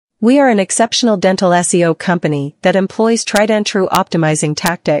We are an exceptional dental SEO company that employs tried-and-true optimizing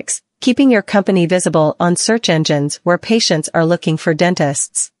tactics, keeping your company visible on search engines where patients are looking for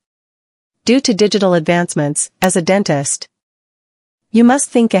dentists. Due to digital advancements, as a dentist, you must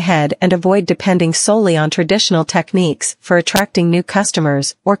think ahead and avoid depending solely on traditional techniques for attracting new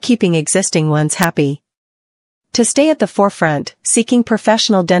customers or keeping existing ones happy. To stay at the forefront, seeking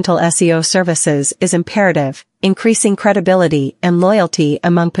professional dental SEO services is imperative, increasing credibility and loyalty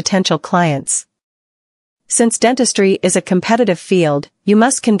among potential clients. Since dentistry is a competitive field, you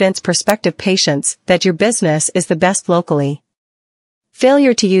must convince prospective patients that your business is the best locally.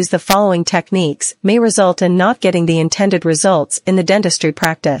 Failure to use the following techniques may result in not getting the intended results in the dentistry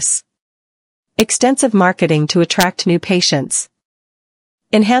practice. Extensive marketing to attract new patients.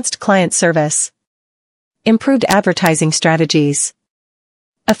 Enhanced client service. Improved advertising strategies.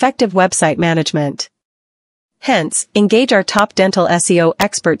 Effective website management. Hence, engage our top dental SEO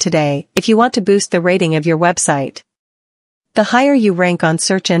expert today if you want to boost the rating of your website. The higher you rank on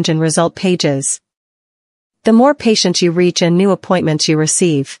search engine result pages, the more patients you reach and new appointments you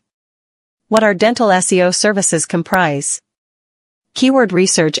receive. What our dental SEO services comprise. Keyword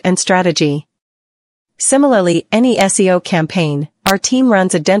research and strategy. Similarly, any SEO campaign, our team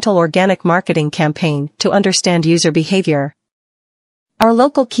runs a dental organic marketing campaign to understand user behavior. Our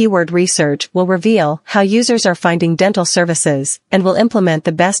local keyword research will reveal how users are finding dental services and will implement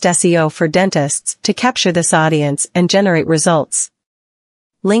the best SEO for dentists to capture this audience and generate results.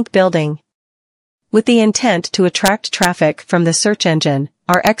 Link building. With the intent to attract traffic from the search engine,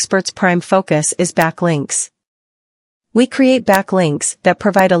 our experts' prime focus is backlinks. We create backlinks that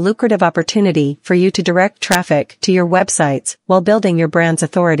provide a lucrative opportunity for you to direct traffic to your websites while building your brand's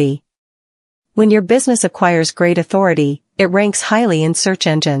authority. When your business acquires great authority, it ranks highly in search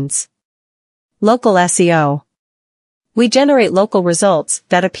engines. Local SEO. We generate local results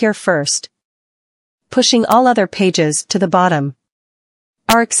that appear first, pushing all other pages to the bottom.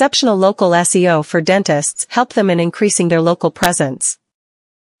 Our exceptional local SEO for dentists help them in increasing their local presence.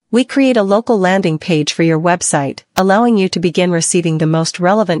 We create a local landing page for your website, allowing you to begin receiving the most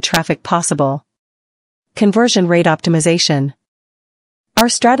relevant traffic possible. Conversion rate optimization. Our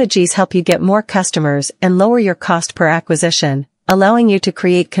strategies help you get more customers and lower your cost per acquisition, allowing you to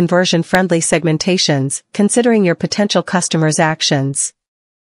create conversion-friendly segmentations, considering your potential customers' actions.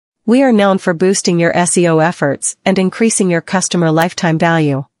 We are known for boosting your SEO efforts and increasing your customer lifetime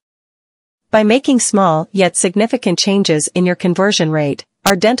value. By making small yet significant changes in your conversion rate,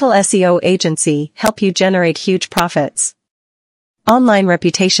 our dental SEO agency help you generate huge profits. Online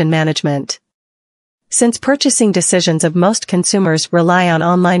reputation management. Since purchasing decisions of most consumers rely on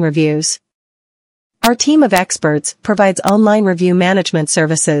online reviews, our team of experts provides online review management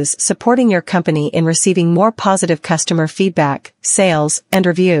services supporting your company in receiving more positive customer feedback, sales, and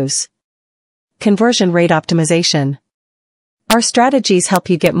reviews. Conversion rate optimization. Our strategies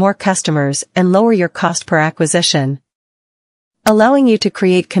help you get more customers and lower your cost per acquisition, allowing you to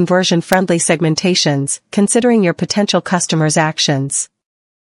create conversion-friendly segmentations, considering your potential customers' actions.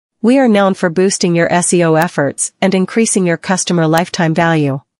 We are known for boosting your SEO efforts and increasing your customer lifetime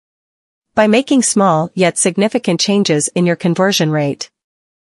value. By making small yet significant changes in your conversion rate,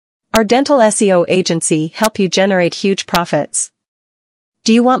 our dental SEO agency help you generate huge profits.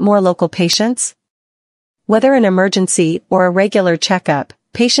 Do you want more local patients? Whether an emergency or a regular checkup,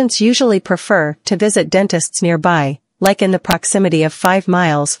 patients usually prefer to visit dentists nearby, like in the proximity of 5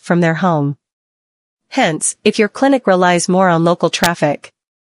 miles from their home. Hence, if your clinic relies more on local traffic,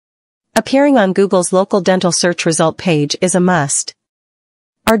 appearing on Google's local dental search result page is a must.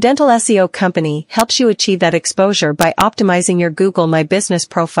 Our dental SEO company helps you achieve that exposure by optimizing your Google My Business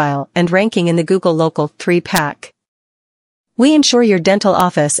profile and ranking in the Google Local 3-pack. We ensure your dental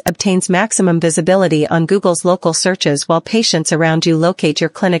office obtains maximum visibility on Google's local searches while patients around you locate your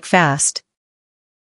clinic fast.